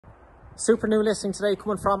Super new listing today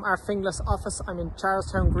coming from our Finglas office. I'm in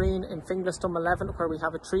Charlestown Green in Finglas, Dublin 11, where we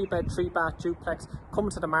have a 3-bed, 3-bath duplex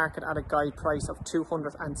coming to the market at a guide price of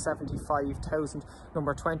 275,000.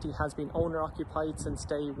 Number 20 has been owner occupied since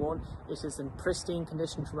day one. It is in pristine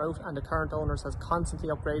condition throughout, and the current owners has constantly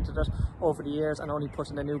upgraded it over the years and only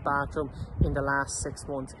put in a new bathroom in the last 6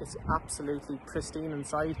 months. It's absolutely pristine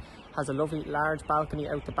inside, has a lovely large balcony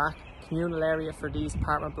out the back, communal area for these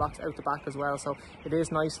apartment blocks out the back as well, so it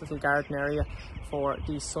is nice little garden area for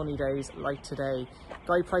these sunny days like today.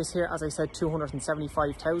 Guide price here, as I said,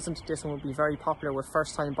 275,000. This one will be very popular with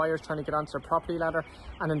first time buyers trying to get onto the property ladder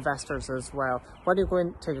and investors as well. Why don't you go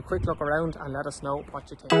in, take a quick look around and let us know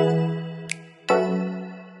what you think.